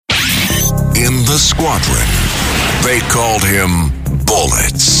the squadron. They called him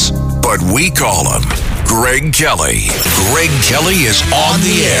Bullets, but we call him Greg Kelly. Greg Kelly is on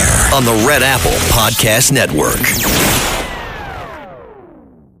the air on the Red Apple Podcast Network.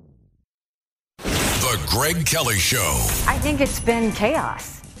 The Greg Kelly Show. I think it's been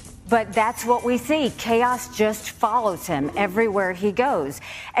chaos. But that's what we see. Chaos just follows him everywhere he goes.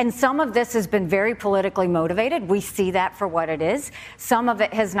 And some of this has been very politically motivated. We see that for what it is. Some of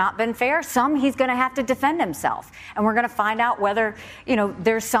it has not been fair. Some he's going to have to defend himself. And we're going to find out whether,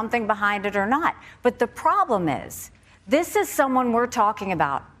 there's something behind it or not. But the problem is, this is someone we're talking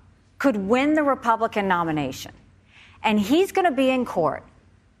about could win the Republican nomination. And he's going to be in court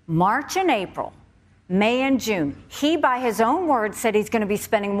March and April, May and June. He, by his own words, said he's going to be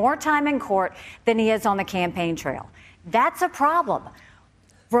spending more time in court than he is on the campaign trail. That's a problem.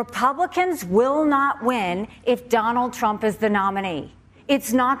 Republicans will not win if Donald Trump is the nominee.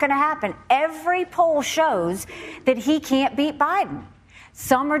 It's not going to happen. Every poll shows that he can't beat Biden.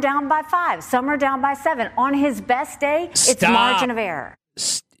 Some are down by 5, some are down by 7. On his best day, it's margin of error.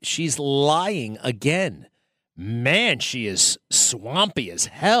 She's lying again. Man, she is swampy as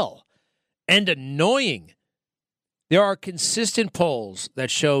hell. And annoying. There are consistent polls that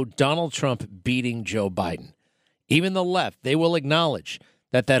show Donald Trump beating Joe Biden. Even the left, they will acknowledge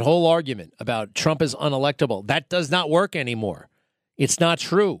that whole argument about Trump is unelectable, that does not work anymore. It's not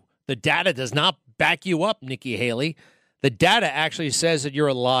true. The data does not back you up, Nikki Haley. The data actually says that you're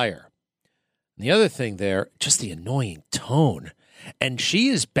a liar. And the other thing there, just the annoying tone. And she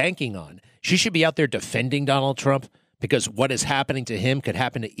is banking on, she should be out there defending Donald Trump, because what is happening to him could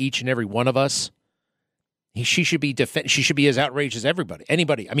happen to each and every one of us. She should be she should be as outraged as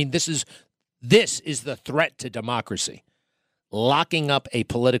anybody. I mean, this is the threat to democracy. Locking up a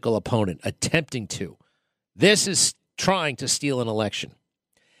political opponent, attempting to. This is trying to steal an election.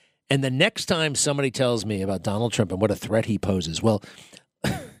 And the next time somebody tells me about Donald Trump and what a threat he poses, well,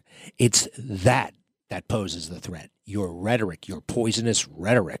 it's that poses the threat. Your rhetoric, your poisonous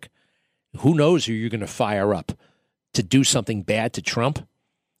rhetoric. Who knows who you're going to fire up to do something bad to Trump?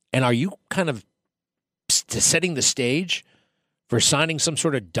 And are you kind of setting the stage for signing some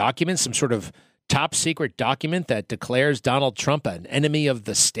sort of document, some sort of top secret document that declares Donald Trump an enemy of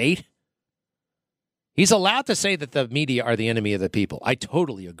the state? He's allowed to say that the media are the enemy of the people. I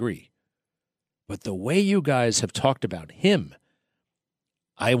totally agree. But the way you guys have talked about him,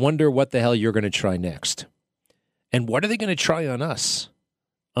 I wonder what the hell you're going to try next. And what are they going to try on us,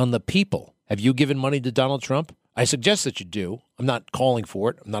 on the people? Have you given money to Donald Trump? I suggest that you do. I'm not calling for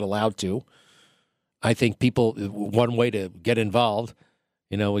it. I'm not allowed to. I think people, one way to get involved,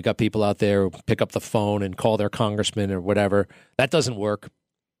 we got people out there who pick up the phone and call their congressman or whatever. That doesn't work.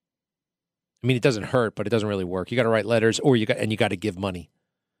 I mean, it doesn't hurt, but it doesn't really work. You got to write letters, or you got to give money.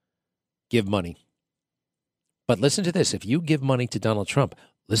 Give money. But listen to this. If you give money to Donald Trump,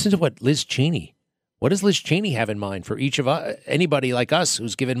 listen to what Liz Cheney. What does Liz Cheney have in mind for each of us, anybody like us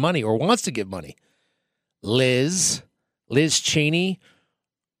who's given money or wants to give money? Liz Cheney,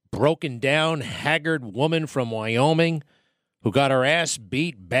 broken down, haggard woman from Wyoming who got her ass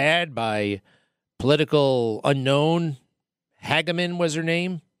beat bad by political unknown. Hageman was her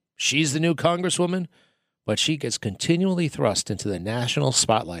name. She's the new congresswoman, but she gets continually thrust into the national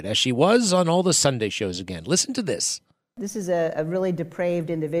spotlight, as she was on all the Sunday shows again. Listen to this. This is a really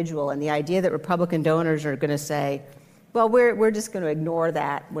depraved individual, and the idea that Republican donors are going to say, well, we're just going to ignore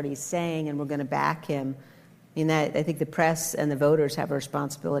what he's saying, and we're going to back him. I mean, I think the press and the voters have a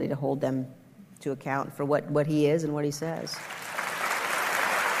responsibility to hold them to account for what he is and what he says.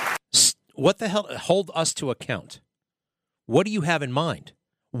 What the hell? Hold us to account. What do you have in mind?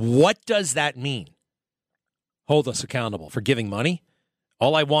 What does that mean? Hold us accountable for giving money?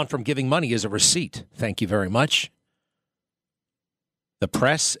 All I want from giving money is a receipt. Thank you very much. The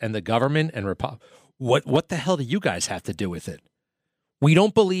press and the government and what the hell do you guys have to do with it? We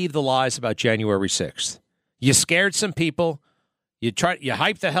don't believe the lies about January 6th. You scared some people. You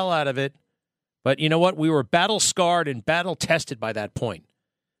hyped the hell out of it. But you know what? We were battle-scarred and battle-tested by that point.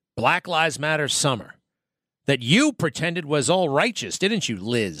 Black Lives Matter summer. That you pretended was all righteous, didn't you,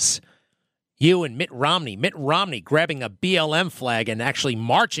 Liz? You and Mitt Romney. Mitt Romney grabbing a BLM flag and actually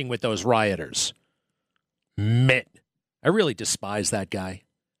marching with those rioters. Mitt. I really despise that guy.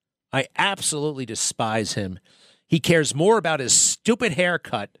 I absolutely despise him. He cares more about his stupid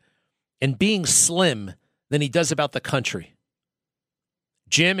haircut and being slim than he does about the country.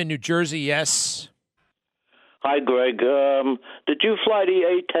 Jim in New Jersey, yes. Hi, Greg. Did you fly the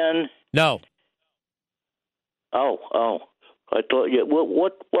A-10? No. Oh. I thought you.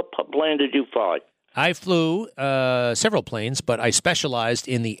 What plane did you fly? I flew several planes, but I specialized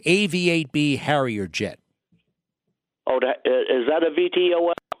in the AV-8B Harrier jet. Oh, is that a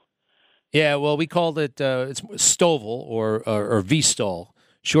VTOL? Yeah, well, we called it it's STOVL or VSTOL,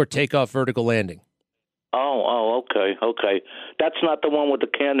 short takeoff, vertical landing. Oh, okay. That's not the one with the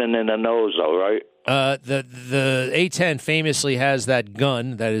cannon in the nose, though, right? The A-10 famously has that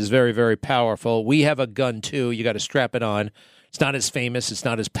gun that is very, very powerful. We have a gun, too. You got to strap it on. It's not as famous. It's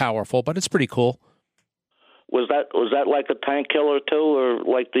not as powerful, but it's pretty cool. Was that like a tank killer, too, or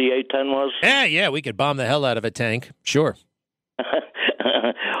like the A-10 was? Yeah, we could bomb the hell out of a tank. Sure.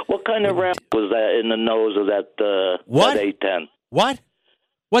 What kind of round was that in the nose of that that A-10? What?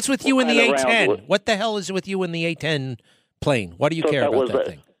 What's with you in the A-10? What the hell is with you in the A-10 plane? What do you care about that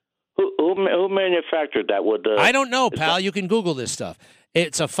thing? Who manufactured that? I don't know, pal. You can Google this stuff.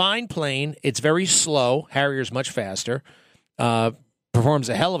 It's a fine plane. It's very slow. Harrier's much faster. Performs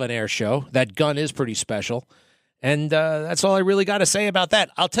a hell of an air show. That gun is pretty special. And that's all I really got to say about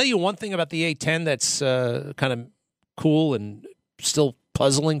that. I'll tell you one thing about the A-10 that's kind of cool and still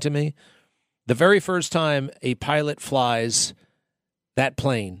puzzling to me. The very first time a pilot flies that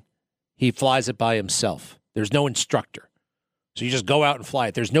plane, he flies it by himself. There's no instructor. So you just go out and fly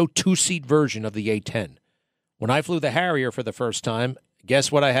it. There's no two-seat version of the A-10. When I flew the Harrier for the first time,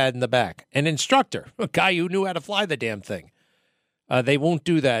 guess what I had in the back? An instructor, a guy who knew how to fly the damn thing. They won't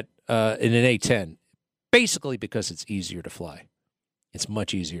do that in an A-10, basically because it's easier to fly. It's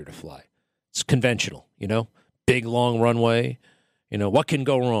much easier to fly. It's conventional, big, long runway. What can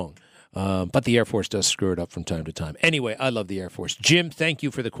go wrong? But the Air Force does screw it up from time to time. Anyway, I love the Air Force. Jim, thank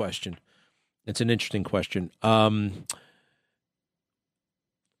you for the question. It's an interesting question.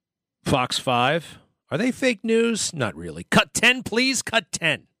 Fox 5, are they fake news? Not really. Cut 10, please. Cut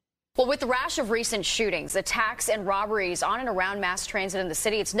 10. Well, with the rash of recent shootings, attacks, and robberies on and around mass transit in the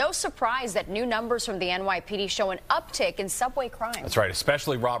city, it's no surprise that new numbers from the NYPD show an uptick in subway crime. That's right,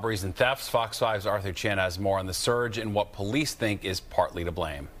 especially robberies and thefts. Fox 5's Arthur Chan has more on the surge and what police think is partly to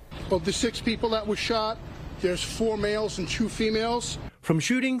blame. Of the 6 people that were shot, there's 4 males and 2 females. From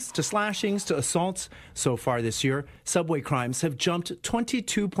shootings to slashings to assaults, so far this year, subway crimes have jumped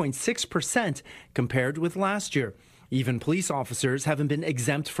 22.6% compared with last year. Even police officers haven't been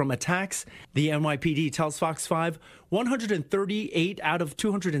exempt from attacks. The NYPD tells Fox 5 138 out of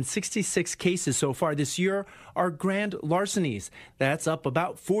 266 cases so far this year are grand larcenies. That's up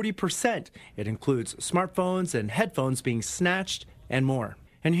about 40%. It includes smartphones and headphones being snatched and more.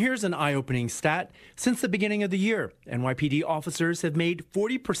 And here's an eye-opening stat. Since the beginning of the year, NYPD officers have made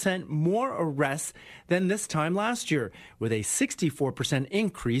 40% more arrests than this time last year, with a 64%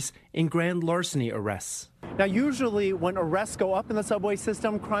 increase in grand larceny arrests. Now, usually when arrests go up in the subway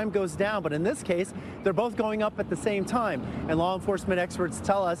system, crime goes down. But in this case, they're both going up at the same time. And law enforcement experts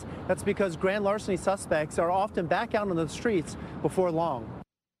tell us that's because grand larceny suspects are often back out on the streets before long.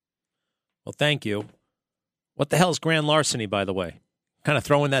 Well, thank you. What the hell is grand larceny, by the way? Kind of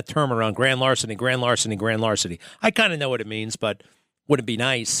throwing that term around, grand larceny, grand larceny, grand larceny. I kind of know what it means, but would it be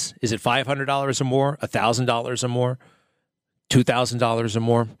nice? Is it $500 or more, $1,000 or more, $2,000 or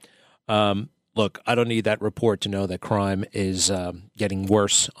more? Look, I don't need that report to know that crime is getting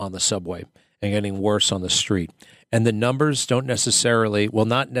worse on the subway and getting worse on the street. And the numbers will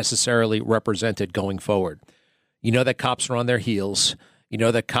not necessarily represent it going forward. You know that cops are on their heels. You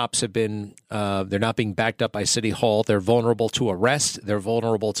know that cops have been, they're not being backed up by City Hall. They're vulnerable to arrest. They're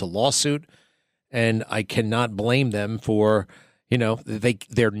vulnerable to lawsuit. And I cannot blame them for,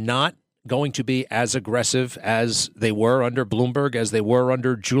 they're not going to be as aggressive as they were under Bloomberg, as they were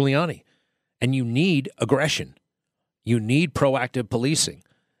under Giuliani. And you need aggression. You need proactive policing.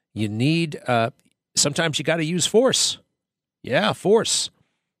 You need, sometimes you got to use force. Yeah, force.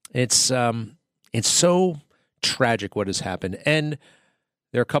 It's so tragic what has happened. And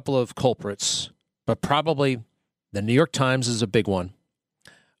there are a couple of culprits, but probably the New York Times is a big one.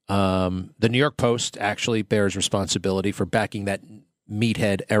 The New York Post actually bears responsibility for backing that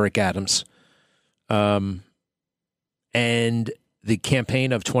meathead Eric Adams. And the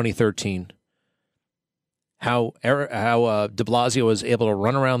campaign of 2013, how de Blasio was able to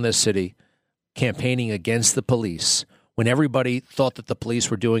run around this city campaigning against the police when everybody thought that the police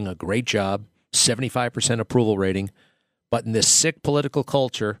were doing a great job, 75% approval rating. But in this sick political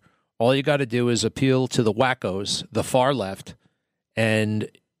culture, all you got to do is appeal to the wackos, the far left,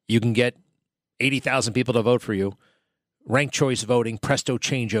 and you can get 80,000 people to vote for you. Ranked choice voting, presto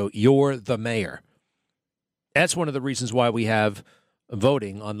changeo, you're the mayor. That's one of the reasons why we have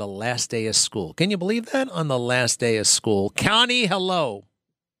voting on the last day of school. Can you believe that? On the last day of school. Connie, hello.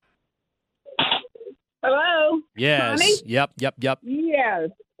 Hello. Yes. Connie? Yep. Yes.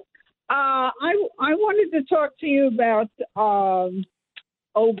 I wanted to talk to you about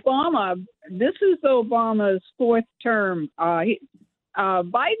Obama. This is Obama's fourth term. Biden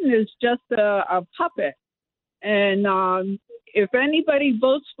is just a puppet. And if anybody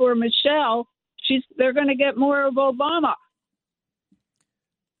votes for Michelle, they're going to get more of Obama.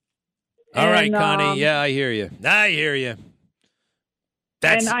 All right, Connie. Yeah, I hear you.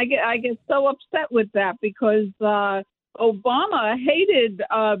 And I get so upset with that because Obama hated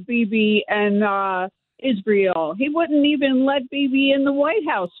Bibi and Israel. He wouldn't even let Bibi in the White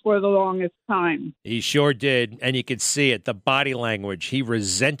House for the longest time. He sure did, and you could see it, the body language. He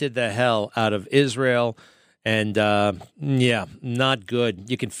resented the hell out of Israel, and not good.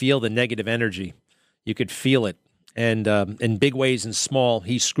 You can feel the negative energy. You could feel it, and in big ways and small,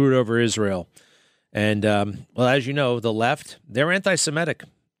 he screwed over Israel. And, well, as you know, the left, they're anti-Semitic.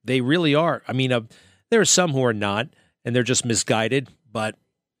 They really are. I mean, there are some who are not, and they're just misguided, but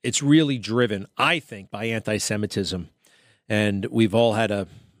it's really driven, I think, by anti-Semitism. And we've all had a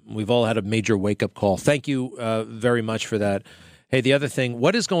major wake-up call. Thank you very much for that. Hey, the other thing,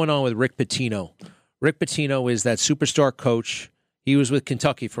 what is going on with Rick Pitino? Rick Pitino is that superstar coach. He was with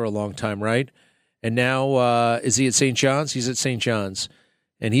Kentucky for a long time, right? And now, is he at St. John's? He's at St. John's.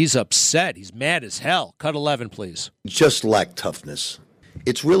 And he's upset. He's mad as hell. Cut 11, please. Just lack toughness.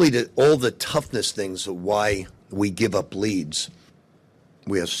 It's really all the toughness things of why we give up leads.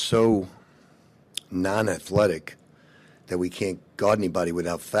 We are so non-athletic that we can't guard anybody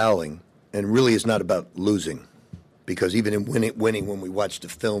without fouling. And really it's not about losing. Because even in winning, when we watch the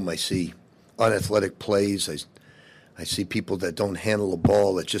film, I see unathletic plays. I see people that don't handle the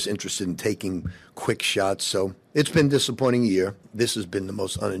ball, that's just interested in taking quick shots. So it's been a disappointing year. This has been the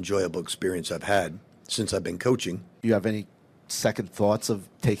most unenjoyable experience I've had since I've been coaching. You have any second thoughts of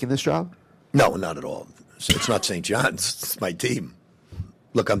taking this job? No, not at all. It's not St. John's. It's my team.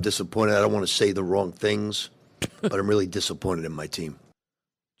 Look, I'm disappointed. I don't want to say the wrong things, but I'm really disappointed in my team.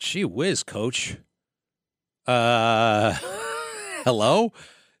 Gee whiz, Coach. Hello?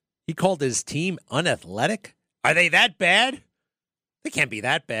 He called his team unathletic? Are they that bad? They can't be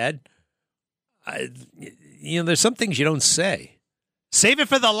that bad. There's some things you don't say. Save it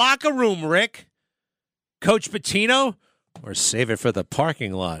for the locker room, Rick. Coach Pitino? Or save it for the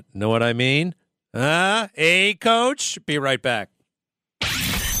parking lot. Know what I mean? Hey, Coach. Be right back.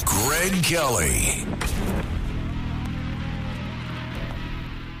 Greg Kelly.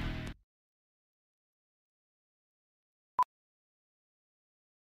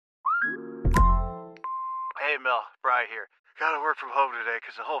 Hey, Mel, Bri here. Gotta work from home today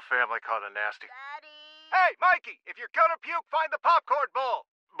because the whole family caught a nasty. Daddy! Hey, Mikey, if you're gonna puke, find the popcorn bowl!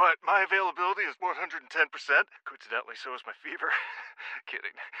 But my availability is 110%. Coincidentally, so is my fever.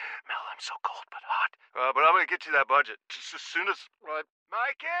 Kidding. Mel, I'm so cold but hot. But I'm gonna get you that budget just as soon as...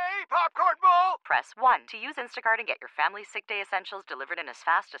 Mikey, popcorn bowl! Press 1 to use Instacart and get your family's sick day essentials delivered in as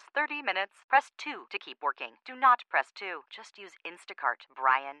fast as 30 minutes. Press 2 to keep working. Do not press 2. Just use Instacart,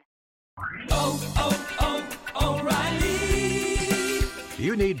 Brian. O'Reilly.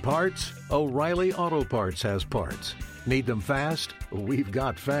 You need parts? O'Reilly Auto Parts has parts. Need them fast? We've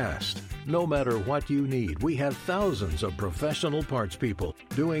got fast. No matter what you need, we have thousands of professional parts people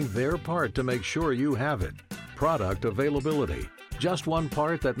doing their part to make sure you have it. Product availability. Just one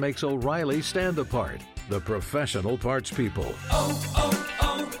part that makes O'Reilly stand apart. The professional parts people.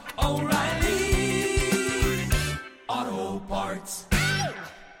 O'Reilly Auto Parts.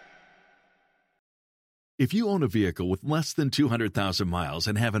 If you own a vehicle with less than 200,000 miles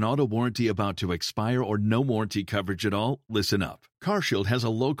and have an auto warranty about to expire or no warranty coverage at all, listen up. CarShield has a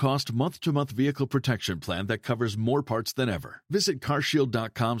low-cost month-to-month vehicle protection plan that covers more parts than ever. Visit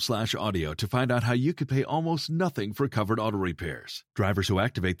carshield.com/audio to find out how you could pay almost nothing for covered auto repairs. Drivers who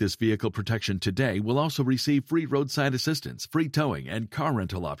activate this vehicle protection today will also receive free roadside assistance, free towing, and car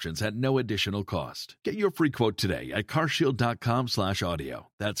rental options at no additional cost. Get your free quote today at carshield.com/audio.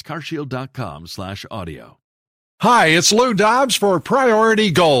 That's carshield.com/audio. Hi, it's Lou Dobbs for Priority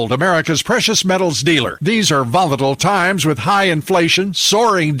Gold, America's precious metals dealer. These are volatile times with high inflation,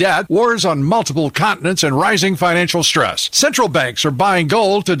 soaring debt, wars on multiple continents, and rising financial stress. Central banks are buying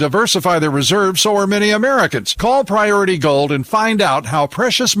gold to diversify their reserves, so are many Americans. Call Priority Gold and find out how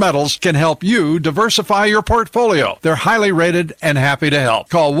precious metals can help you diversify your portfolio. They're highly rated and happy to help.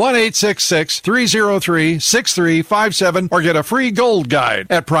 Call 1-866-303-6357 or get a free gold guide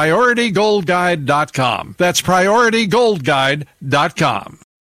at PriorityGoldGuide.com. That's PriorityGoldGuide.com.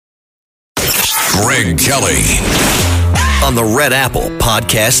 Greg Kelly on the Red Apple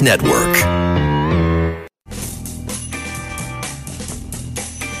Podcast Network.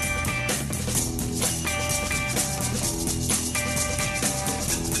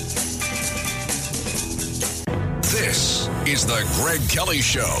 is the Greg Kelly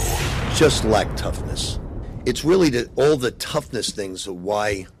Show. Just lack toughness. It's really all the toughness things of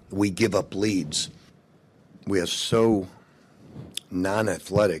why we give up leads. We are so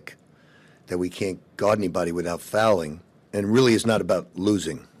non-athletic that we can't guard anybody without fouling. And really it's not about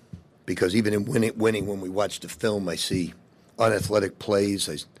losing. Because even in winning, when we watch the film, I see unathletic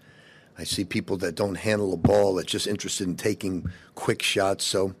plays. I see people that don't handle the ball, that's just interested in taking quick shots.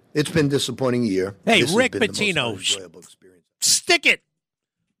 So it's been a disappointing year. Hey, This has Rick been the most Pitino, enjoyable experience. stick it.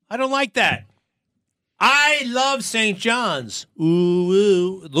 I don't like that. I love St. John's. Ooh,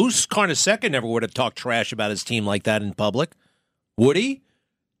 ooh. Luz Carnesecca never would have talked trash about his team like that in public. Would he?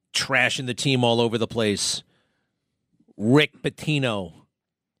 Trashing the team all over the place. Rick Pitino.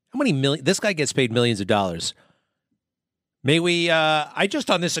 How many million? This guy gets paid millions of dollars. May we, I just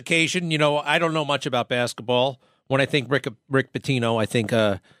on this occasion, I don't know much about basketball. When I think Rick Pitino,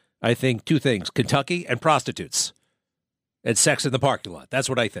 I think two things, Kentucky and prostitutes and sex in the parking lot. That's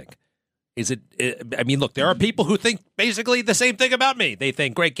what I think. Look, there are people who think basically the same thing about me. They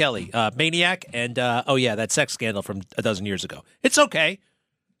think Greg Kelly, maniac, and, that sex scandal from a dozen years ago. It's okay.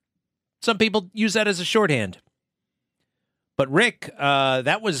 Some people use that as a shorthand. But Rick,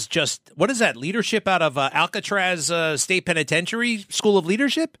 that was just, what is that, leadership out of Alcatraz State Penitentiary School of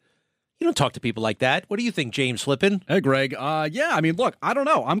Leadership? You don't talk to people like that. What do you think, James Flippin? Hey, Greg. Look, I don't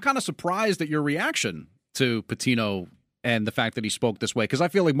know. I'm kind of surprised at your reaction to Pitino and the fact that he spoke this way, because I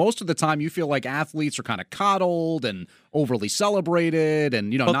feel like most of the time you feel like athletes are kind of coddled and overly celebrated and,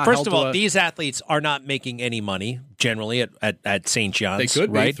 not first of all, these athletes are not making any money generally at St. John's. They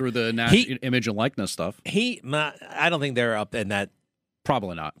could right? be through the national image and likeness stuff. I don't think they're up in that.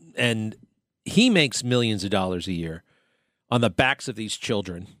 Probably not. And he makes millions of dollars a year on the backs of these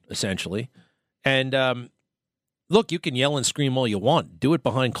children, essentially. And look, you can yell and scream all you want. Do it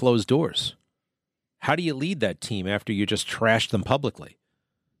behind closed doors. How do you lead that team after you just trashed them publicly?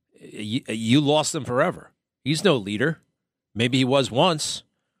 You lost them forever. He's no leader. Maybe he was once.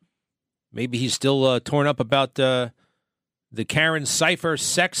 Maybe he's still torn up about the Karen Cipher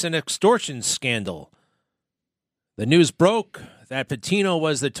sex and extortion scandal. The news broke that Pitino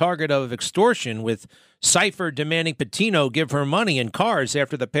was the target of extortion, with Cipher demanding Pitino give her money and cars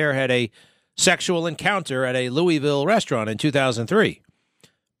after the pair had a sexual encounter at a Louisville restaurant in 2003.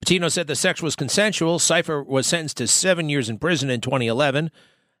 Pitino said the sex was consensual. Cipher was sentenced to 7 years in prison in 2011,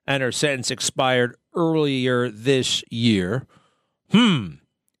 and her sentence expired earlier this year. And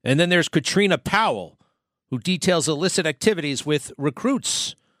then there's Katrina Powell, who details illicit activities with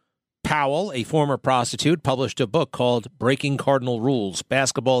recruits. Powell, a former prostitute, published a book called Breaking Cardinal Rules,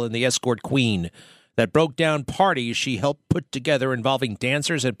 Basketball and the Escort Queen, that broke down parties she helped put together involving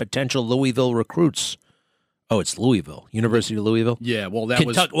dancers and potential Louisville recruits. Oh, it's Louisville, University of Louisville? Yeah, well,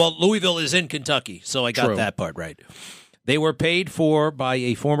 Louisville is in Kentucky, so I got True. that part right. They were paid for by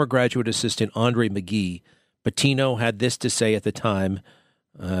a former graduate assistant, Andre McGee. Pitino had this to say at the time.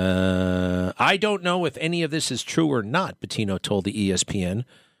 I don't know if any of this is true or not, Pitino told the ESPN.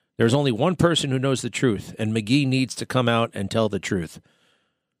 There's only one person who knows the truth, and McGee needs to come out and tell the truth.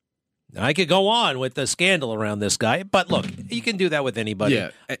 I could go on with the scandal around this guy, but look, you can do that with anybody.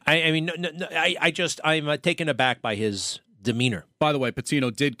 Yeah. I'm taken aback by his demeanor. By the way,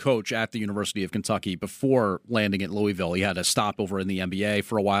 Pitino did coach at the University of Kentucky before landing at Louisville. He had a stopover in the NBA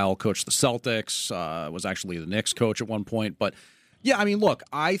for a while, coached the Celtics, was actually the Knicks coach at one point. But, yeah, look,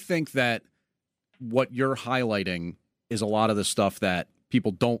 I think that what you're highlighting is a lot of the stuff that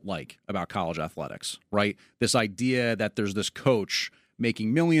people don't like about college athletics, right? This idea that there's this coach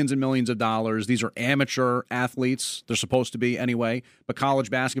making millions and millions of dollars. These are amateur athletes. They're supposed to be anyway. But college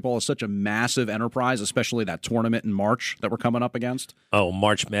basketball is such a massive enterprise, especially that tournament in March that we're coming up against. Oh,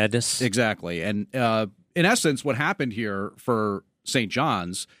 March Madness. Exactly. And in essence, what happened here for St.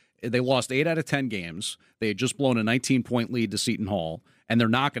 John's, they lost 8 out of 10 games. They had just blown a 19-point lead to Seton Hall, and they're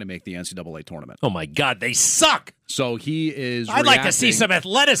not going to make the NCAA tournament. Oh, my God, they suck. So he is I'd like to see some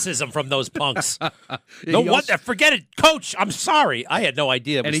athleticism from those punks. Forget it. Coach, I'm sorry. I had no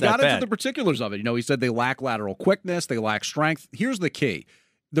idea it was and he that got bad. into the particulars of it. He said they lack lateral quickness, they lack strength. Here's the key.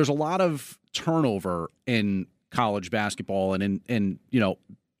 There's a lot of turnover in college basketball and in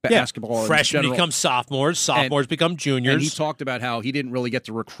basketball. Freshmen become sophomores, become juniors. And he talked about how he didn't really get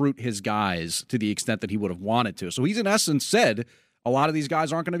to recruit his guys to the extent that he would have wanted to. So he's in essence said a lot of these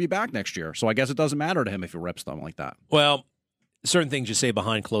guys aren't going to be back next year. So I guess it doesn't matter to him if he rips them like that. Well, certain things you say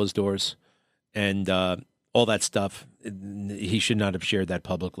behind closed doors and all that stuff, he should not have shared that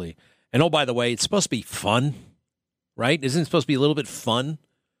publicly. And, oh, by the way, it's supposed to be fun, right? Isn't it supposed to be a little bit fun?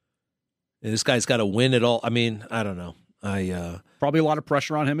 And this guy's got to win it all. I don't know. Probably a lot of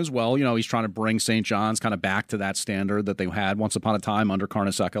pressure on him as well. You know, he's trying to bring St. John's kind of back to that standard that they had once upon a time under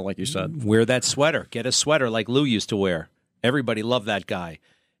Carnesecca, like you said. Wear that sweater. Get a sweater like Lou used to wear. Everybody loved that guy.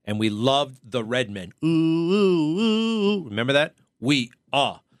 And we loved the Redmen. Ooh, ooh, ooh. Remember that? We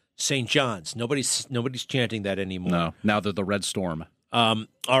are St. John's. Nobody's chanting that anymore. No, now they're the Red Storm. All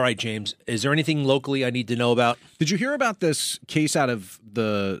right, James. Is there anything locally I need to know about? Did you hear about this case out of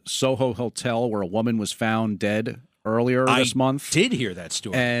the Soho Hotel where a woman was found dead earlier this month? I did hear that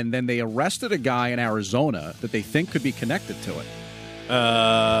story. And then they arrested a guy in Arizona that they think could be connected to it.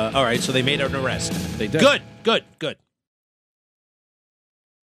 All right, so they made an arrest. They did. Good.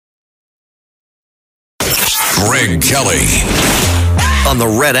 Greg Kelly on the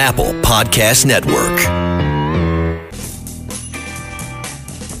Red Apple Podcast Network.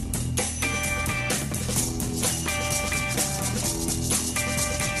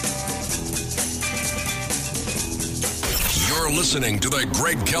 You're listening to the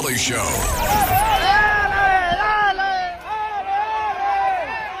Greg Kelly Show.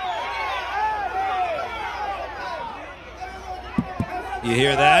 You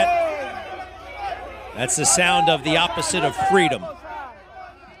hear that? That's the sound of the opposite of freedom.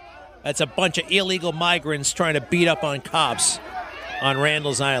 That's a bunch of illegal migrants trying to beat up on cops on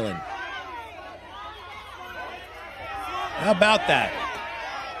Randall's Island. How about that?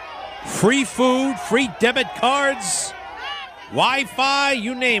 Free food, free debit cards, Wi-Fi,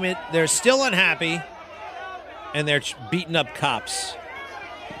 you name it. They're still unhappy, and they're beating up cops.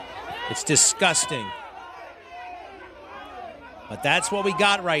 It's disgusting. But that's what we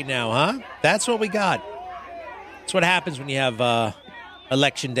got right now, huh? That's what we got. That's what happens when you have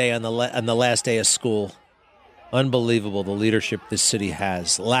election day on the last day of school. Unbelievable, the leadership this city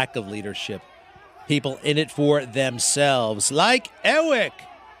has. Lack of leadership. People in it for themselves, like Ewick.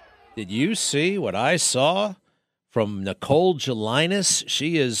 Did you see what I saw from Nicole Gelinas?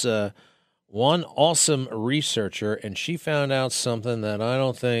 She is one awesome researcher, and she found out something that I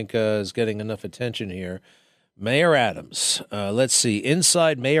don't think is getting enough attention here. Mayor Adams. Let's see.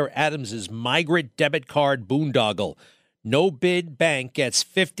 Inside Mayor Adams' migrant debit card boondoggle. No bid bank gets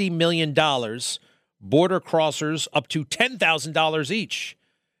 $50 million. Border crossers up to $10,000 each.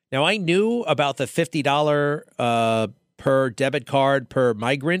 Now, I knew about the $50 per debit card per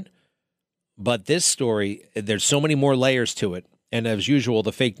migrant, but this story, there's so many more layers to it. And as usual,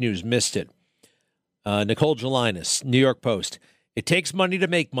 the fake news missed it. Nicole Gelinas, New York Post. It takes money to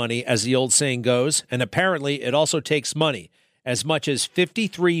make money, as the old saying goes, and apparently it also takes money, as much as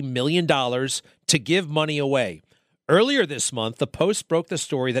 $53 million to give money away. Earlier this month, the Post broke the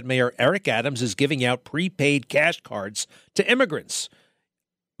story that Mayor Eric Adams is giving out prepaid cash cards to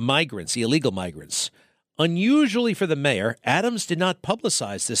migrants, illegal migrants. Unusually for the mayor, Adams did not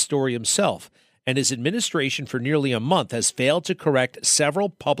publicize this story himself, and his administration for nearly a month has failed to correct several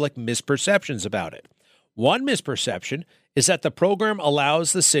public misperceptions about it. One misperception is that the program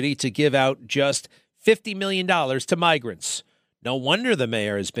allows the city to give out just $50 million to migrants. No wonder the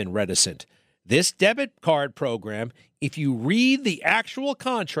mayor has been reticent. This debit card program, if you read the actual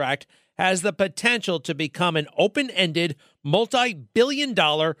contract, has the potential to become an open-ended,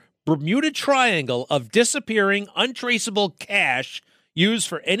 multi-billion-dollar Bermuda Triangle of disappearing, untraceable cash used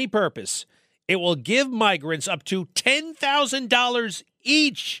for any purpose. It will give migrants up to $10,000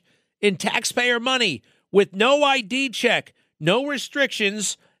 each in taxpayer money, with no ID check, no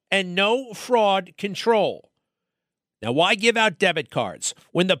restrictions, and no fraud control. Now, why give out debit cards?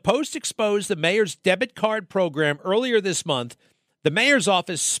 When the Post exposed the mayor's debit card program earlier this month, the mayor's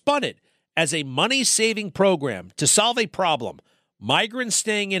office spun it as a money-saving program to solve a problem. Migrants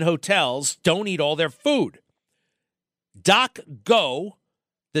staying in hotels don't eat all their food. DocGo,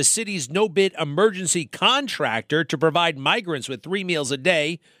 the city's no-bid emergency contractor to provide migrants with 3 meals a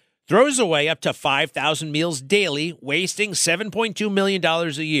day, throws away up to 5,000 meals daily, wasting $7.2 million a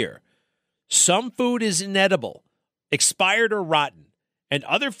year. Some food is inedible, expired or rotten, and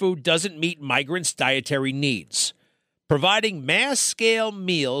other food doesn't meet migrants' dietary needs. Providing mass-scale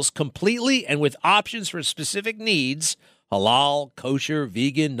meals completely and with options for specific needs, halal, kosher,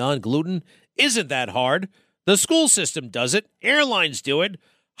 vegan, non-gluten, isn't that hard. The school system does it, airlines do it,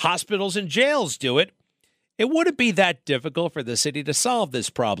 hospitals and jails do it. It wouldn't be that difficult for the city to solve this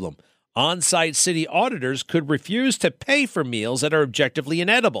problem. On-site city auditors could refuse to pay for meals that are objectively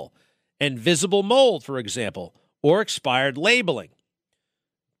inedible, and visible mold, for example, or expired labeling.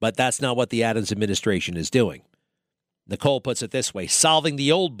 But that's not what the Adams administration is doing. Nicole puts it this way, solving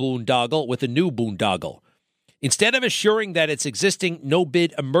the old boondoggle with a new boondoggle. Instead of assuring that its existing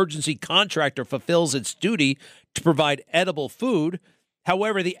no-bid emergency contractor fulfills its duty to provide edible food,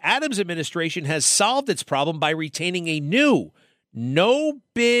 However, the Adams administration has solved its problem by retaining a new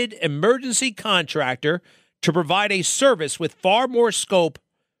no-bid emergency contractor to provide a service with far more scope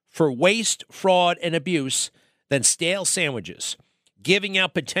for waste, fraud, and abuse than stale sandwiches, giving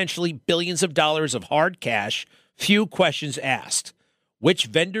out potentially billions of dollars of hard cash, few questions asked. Which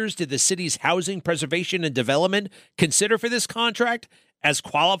vendors did the city's Housing Preservation and Development consider for this contract as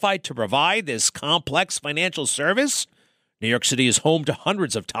qualified to provide this complex financial service? New York City is home to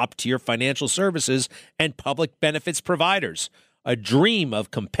hundreds of top-tier financial services and public benefits providers, a dream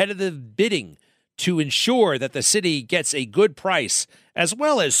of competitive bidding to ensure that the city gets a good price as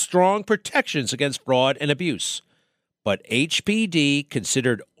well as strong protections against fraud and abuse. But HPD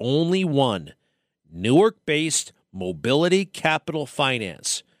considered only one, Newark-based Mobility Capital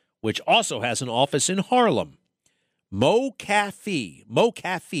Finance, which also has an office in Harlem. MoCaFi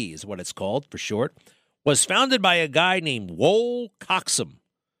is what it's called for short, was founded by a guy named Woel Coxum,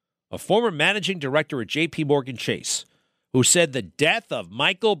 a former managing director at J.P. Morgan Chase, who said the death of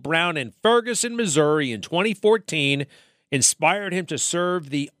Michael Brown in Ferguson, Missouri in 2014 inspired him to serve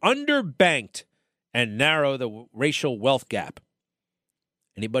the underbanked and narrow the racial wealth gap.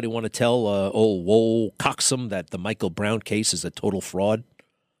 Anybody want to tell old Woel Coxum that the Michael Brown case is a total fraud?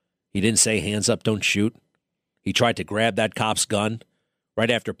 He didn't say hands up, don't shoot. He tried to grab that cop's gun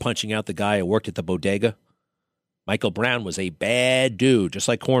right after punching out the guy who worked at the bodega. Michael Brown was a bad dude, just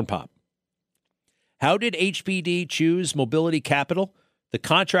like Corn Pop. How did HPD choose Mobility Capital? The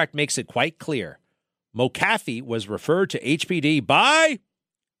contract makes it quite clear. MoCaFi was referred to HPD by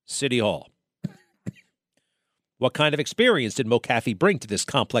City Hall. What kind of experience did MoCaFi bring to this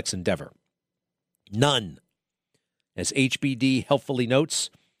complex endeavor? None. As HPD helpfully notes,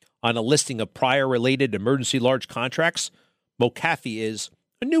 on a listing of prior related emergency large contracts, MoCaFi is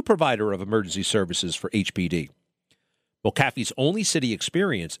a new provider of emergency services for HPD. MoCaFi's only city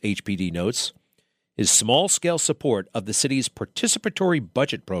experience, HPD notes, is small-scale support of the city's participatory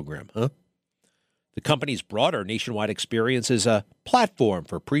budget program. The company's broader nationwide experience is a platform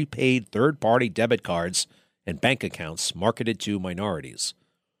for prepaid third-party debit cards and bank accounts marketed to minorities.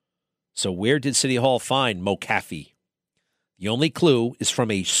 So where did City Hall find MoCaFi? The only clue is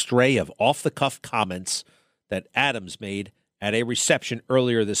from a stray of off-the-cuff comments that Adams made at a reception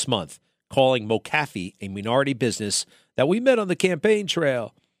earlier this month, calling MoCaFi a minority business that we met on the campaign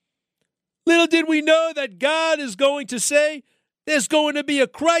trail. Little did we know that God is going to say, there's going to be a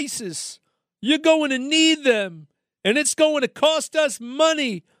crisis. You're going to need them, and it's going to cost us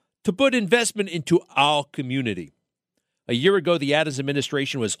money to put investment into our community. A year ago, the Adams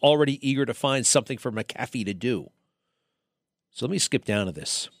administration was already eager to find something for MoCaFi to do. So let me skip down to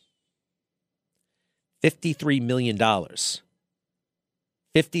this. $53 million.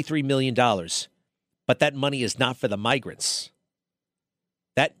 $53 million. But that money is not for the migrants.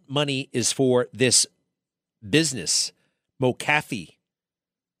 That money is for this business, MoCaFi.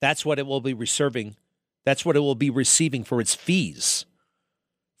 That's what it will be receiving. That's what it will be receiving for its fees.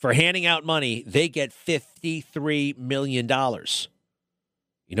 For handing out money, they get $53 million.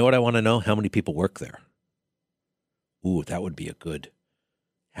 You know what I want to know? How many people work there? Ooh, that would be a good.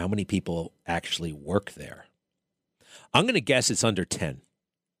 How many people actually work there? I'm going to guess it's under 10.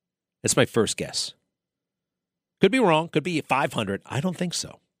 That's my first guess. Could be wrong. Could be 500. I don't think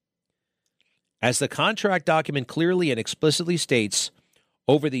so. As the contract document clearly and explicitly states,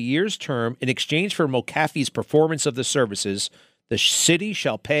 over the year's term, in exchange for MoCaFi's performance of the services, the city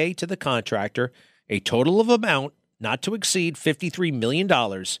shall pay to the contractor a total of amount not to exceed $53 million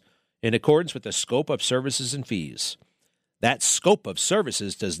in accordance with the scope of services and fees. That scope of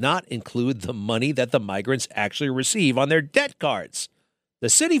services does not include the money that the migrants actually receive on their debt cards. The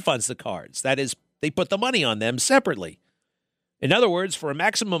city funds the cards. That is, they put the money on them separately. In other words, for a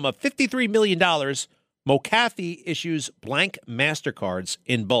maximum of $53 million, MoCaFi issues blank MasterCards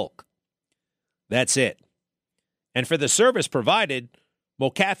in bulk. That's it. And for the service provided,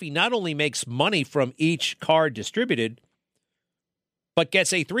 MoCaFi not only makes money from each card distributed, but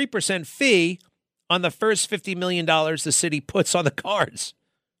gets a 3% fee on the first $50 million the city puts on the cards.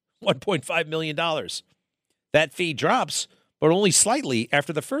 $1.5 million. That fee drops, but only slightly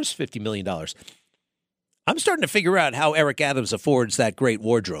after the first $50 million. I'm starting to figure out how Eric Adams affords that great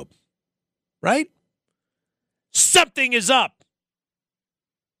wardrobe. Right? Something is up.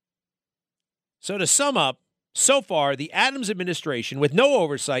 So to sum up, so far, the Adams administration, with no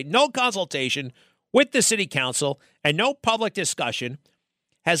oversight, no consultation with the city council, and no public discussion,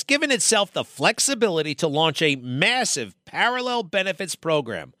 has given itself the flexibility to launch a massive parallel benefits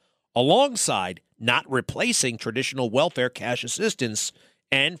program alongside not replacing traditional welfare cash assistance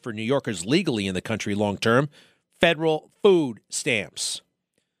and, for New Yorkers legally in the country long term, federal food stamps.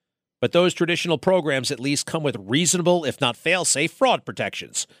 But those traditional programs at least come with reasonable, if not fail-safe, fraud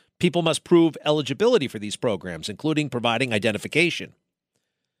protections. People must prove eligibility for these programs, including providing identification.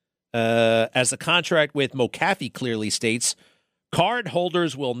 As the contract with McAfee clearly states, card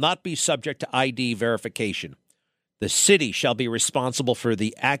holders will not be subject to ID verification. The city shall be responsible for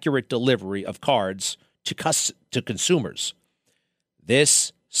the accurate delivery of cards to consumers.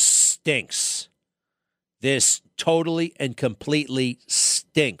 This stinks. This totally and completely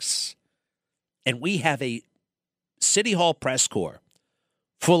stinks. And we have a City Hall press corps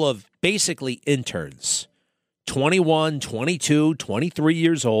full of basically interns, 21, 22, 23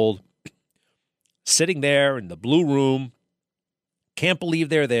 years old, sitting there in the blue room, can't believe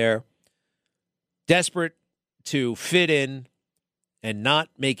they're there, desperate to fit in and not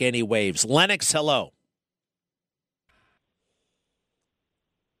make any waves. Lennox, hello.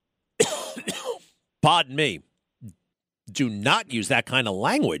 Pardon me. Do not use that kind of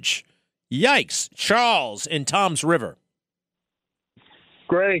language. Yikes. Charles in Toms River.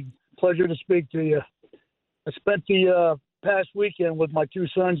 Greg, pleasure to speak to you. I spent the past weekend with my two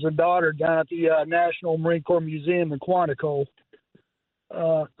sons and daughter down at the National Marine Corps Museum in Quantico.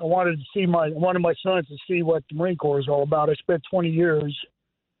 I wanted my sons to see what the Marine Corps is all about. I spent 20 years.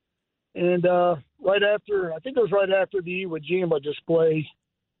 And I think it was right after the Iwo Jima display,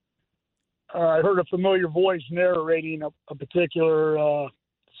 I heard a familiar voice narrating a particular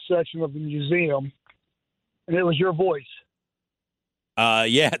section of the museum, and it was your voice.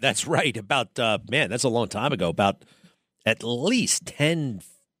 Yeah, that's right. About, that's a long time ago, about at least 10,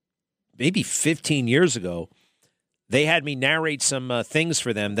 maybe 15 years ago. They had me narrate some things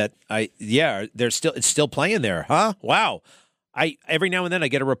for them that it's still playing there. Huh? Wow. Every now and then I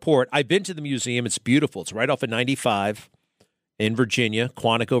get a report. I've been to the museum. It's beautiful. It's right off of 95 in Virginia,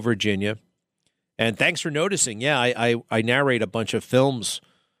 Quantico, Virginia. And thanks for noticing. Yeah, I narrate a bunch of films.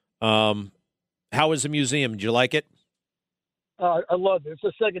 How was the museum? Did you like it? I loved it. It's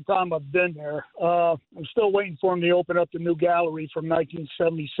the second time I've been there. I'm still waiting for them to open up the new gallery from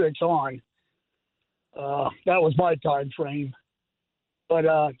 1976 on. That was my time frame. But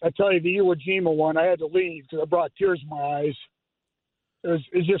I tell you, the Iwo Jima one, I had to leave because I brought tears in my eyes.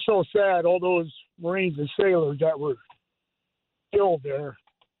 It's just so sad, all those Marines and sailors that were killed there,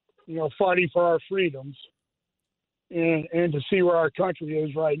 fighting for our freedoms, and to see where our country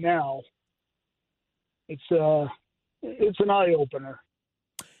is right now. It's an eye-opener.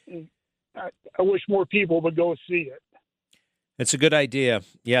 I wish more people would go see it. It's a good idea.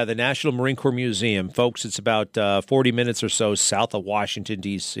 Yeah, the National Marine Corps Museum. Folks, it's about 40 minutes or so south of Washington,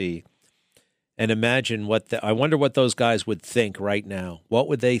 D.C. And imagine I wonder what those guys would think right now. What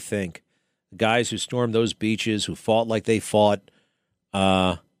would they think? The guys who stormed those beaches, who fought like they fought,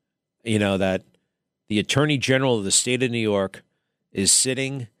 that the Attorney General of the state of New York is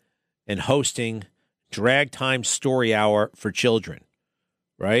sitting and hosting Drag Time Story Hour for children,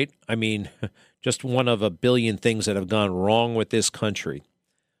 right? I mean, just one of a billion things that have gone wrong with this country.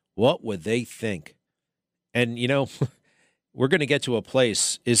 What would they think? And, we're going to get to a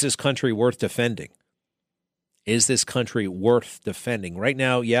place, is this country worth defending? Is this country worth defending? Right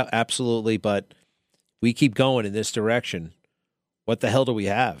now, yeah, absolutely, but we keep going in this direction. What the hell do we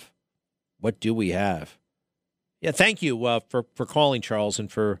have? What do we have? Yeah, thank you for calling, Charles, and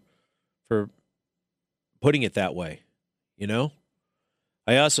for putting it that way,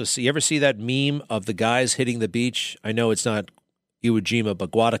 I also you ever see that meme of the guys hitting the beach? I know it's not Iwo Jima,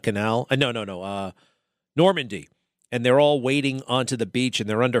 but Guadalcanal. No, Normandy. And they're all wading onto the beach and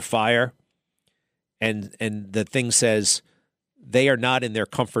they're under fire. And the thing says they are not in their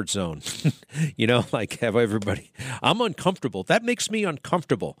comfort zone. Have everybody, I'm uncomfortable. That makes me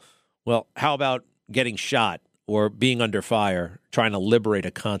uncomfortable. Well, how about getting shot or being under fire, trying to liberate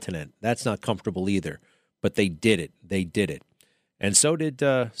a continent? That's not comfortable either. But they did it. They did it. And so did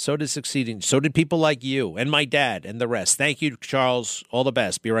succeeding. So did people like you and my dad and the rest. Thank you, Charles. All the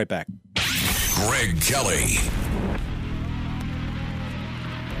best. Be right back. Greg Kelly.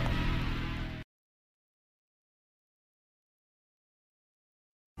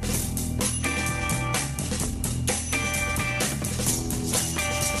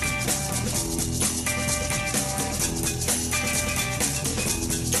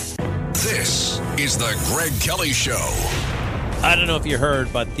 This is the Greg Kelly Show. I don't know if you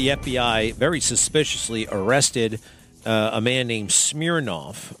heard, but the FBI very suspiciously arrested a man named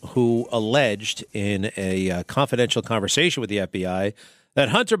Smirnov, who alleged in a confidential conversation with the FBI that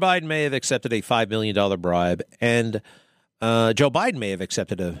Hunter Biden may have accepted a $5 million bribe and Joe Biden may have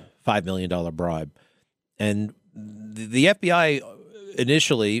accepted a $5 million bribe. And the FBI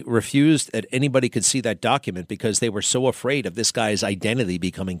initially refused that anybody could see that document because they were so afraid of this guy's identity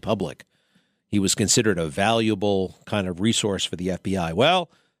becoming public. He was considered a valuable kind of resource for the FBI. Well,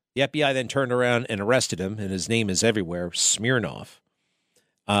 the FBI then turned around and arrested him, and his name is everywhere, Smirnov.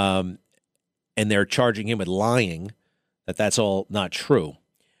 And they're charging him with lying, that's all not true.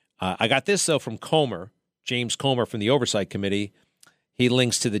 I got this, though, from Comer, James Comer from the Oversight Committee. He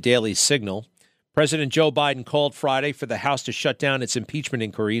links to the Daily Signal. President Joe Biden called Friday for the House to shut down its impeachment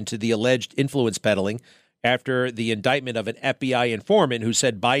inquiry into the alleged influence peddling after the indictment of an FBI informant who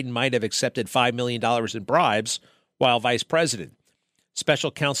said Biden might have accepted $5 million in bribes while vice president.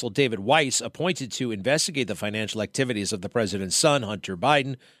 Special counsel David Weiss, appointed to investigate the financial activities of the president's son, Hunter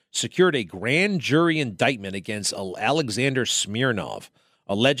Biden, secured a grand jury indictment against Alexander Smirnov,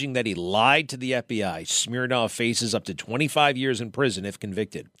 alleging that he lied to the FBI. Smirnov faces up to 25 years in prison if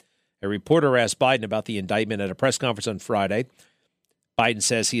convicted. A reporter asked Biden about the indictment at a press conference on Friday. Biden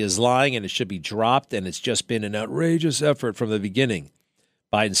says he is lying and it should be dropped, and it's just been an outrageous effort from the beginning,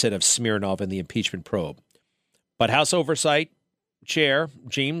 Biden said of Smirnov and the impeachment probe. But House Oversight Chair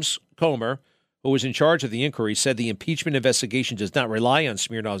James Comer, who was in charge of the inquiry, said the impeachment investigation does not rely on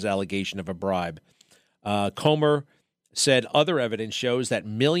Smirnov's allegation of a bribe. Comer said other evidence shows that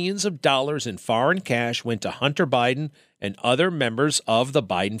millions of dollars in foreign cash went to Hunter Biden and other members of the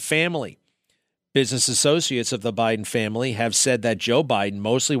Biden family. Business associates of the Biden family have said that Joe Biden,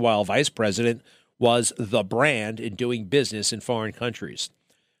 mostly while vice president, was the brand in doing business in foreign countries.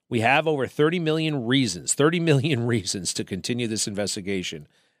 We have over 30 million reasons to continue this investigation,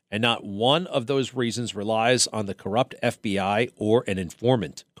 and not one of those reasons relies on the corrupt FBI or an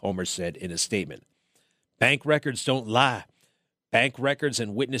informant, Comer said in a statement. Bank records don't lie. Bank records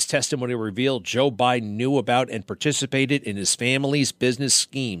and witness testimony reveal Joe Biden knew about and participated in his family's business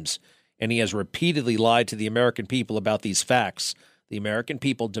schemes, and he has repeatedly lied to the American people about these facts. The American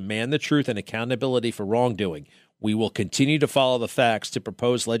people demand the truth and accountability for wrongdoing. We will continue to follow the facts to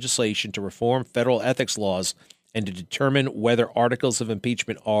propose legislation to reform federal ethics laws and to determine whether articles of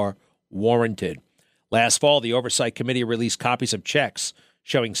impeachment are warranted. Last fall, the Oversight Committee released copies of checks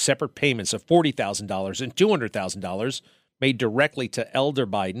showing separate payments of $40,000 and $200,000 made directly to Elder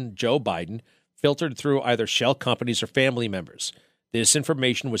Biden, Joe Biden, filtered through either shell companies or family members. This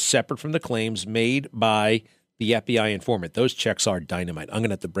information was separate from the claims made by the FBI informant. Those checks are dynamite. I'm going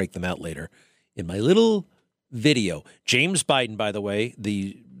to have to break them out later in my little video. James Biden, by the way,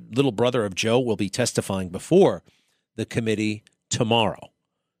 the little brother of Joe, will be testifying before the committee tomorrow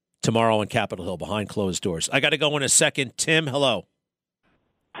on Capitol Hill behind closed doors. I got to go in a second. Tim, hello.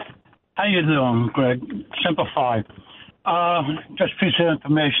 How you doing, Greg? Simplify. Just piece of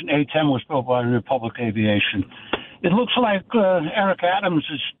information. A-10 was built by Republic Aviation. It looks like Eric Adams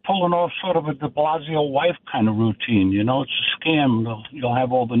is pulling off sort of a de Blasio wife kind of routine. You know, it's a scam. You'll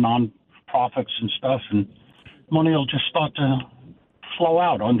have all the non-profits and stuff, and money will just start to flow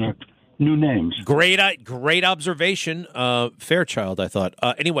out under new names. Great observation. Fairchild, I thought.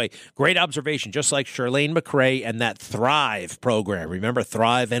 Anyway, great observation. Just like Charlene McRae and that Thrive program. Remember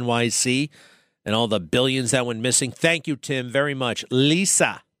Thrive NYC and all the billions that went missing? Thank you, Tim, very much.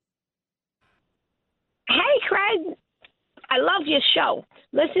 Lisa. Hey, Craig. I love your show.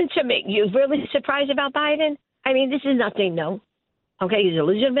 Listen to me. You really surprised about Biden? I mean, this is nothing new. Okay, he's a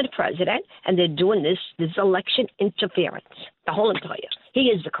legitimate president, and they're doing this election interference. The whole employer. He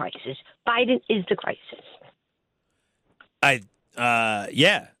is the crisis. Biden is the crisis.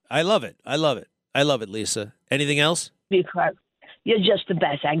 Yeah, I love it. I love it, Lisa. Anything else? You're just the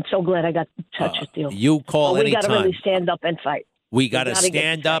best. I'm so glad I got in touch with you. You call anytime. We got to really stand up and fight. We got to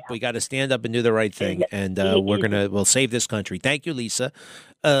stand up. We got to stand up and do the right thing, and we'll save this country. Thank you, Lisa.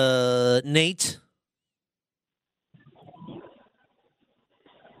 Nate.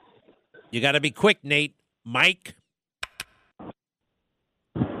 You got to be quick, Nate. Mike.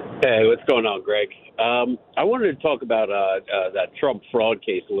 Hey, what's going on, Greg? I wanted to talk about that Trump fraud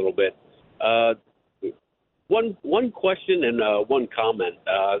case a little bit. One question and one comment.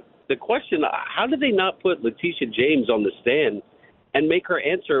 The question, how did they not put Letitia James on the stand and make her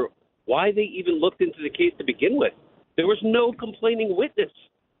answer why they even looked into the case to begin with? There was no complaining witness.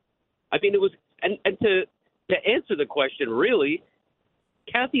 I mean, it was, and to answer the question, really,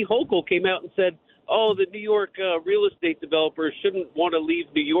 Kathy Hochul came out and said, oh, the New York real estate developers shouldn't want to leave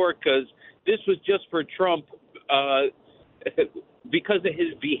New York because this was just for Trump because of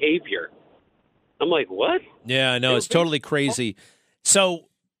his behavior. I'm like, what? Yeah, I know. It's totally crazy. So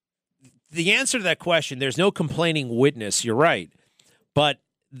the answer to that question, there's no complaining witness. You're right. But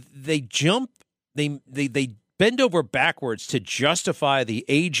they bend over backwards to justify the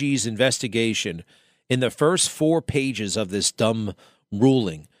AG's investigation in the first 4 pages of this dumb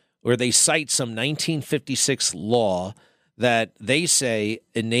ruling where they cite some 1956 law that they say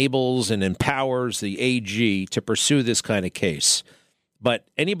enables and empowers the AG to pursue this kind of case. But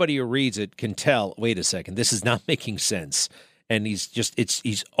anybody who reads it can tell, wait a second, this is not making sense. And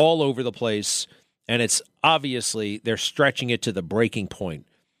he's all over the place. And it's obviously they're stretching it to the breaking point.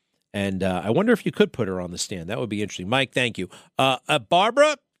 And I wonder if you could put her on the stand. That would be interesting. Mike, thank you.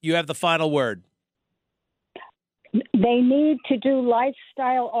 Barbara, you have the final word. They need to do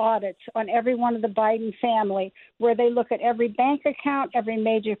lifestyle audits on every one of the Biden family where they look at every bank account, every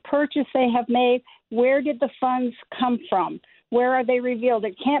major purchase they have made. Where did the funds come from? Where are they revealed?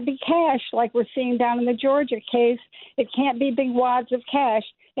 It can't be cash like we're seeing down in the Georgia case. It can't be big wads of cash.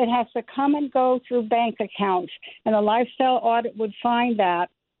 It has to come and go through bank accounts. And a lifestyle audit would find that.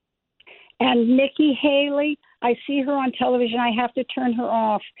 And Nikki Haley, I see her on television. I have to turn her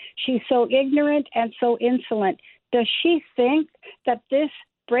off. She's so ignorant and so insolent. Does she think that this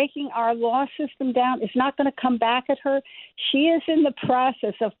breaking our law system down is not going to come back at her? She is in the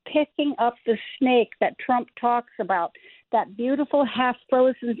process of picking up the snake that Trump talks about, that beautiful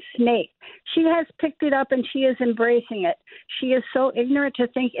half-frozen snake. She has picked it up and she is embracing it. She is so ignorant to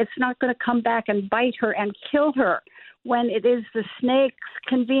think it's not going to come back and bite her and kill her when it is the snake's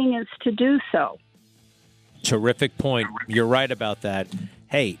convenience to do so. Terrific point. You're right about that.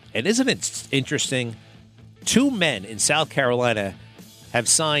 Hey, and isn't it interesting? 2 men in South Carolina have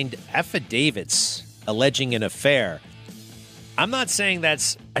signed affidavits alleging an affair. I'm not saying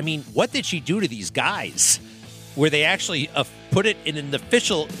what did she do to these guys? Where they actually put it in an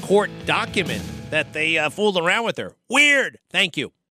official court document that they fooled around with her. Weird. Thank you.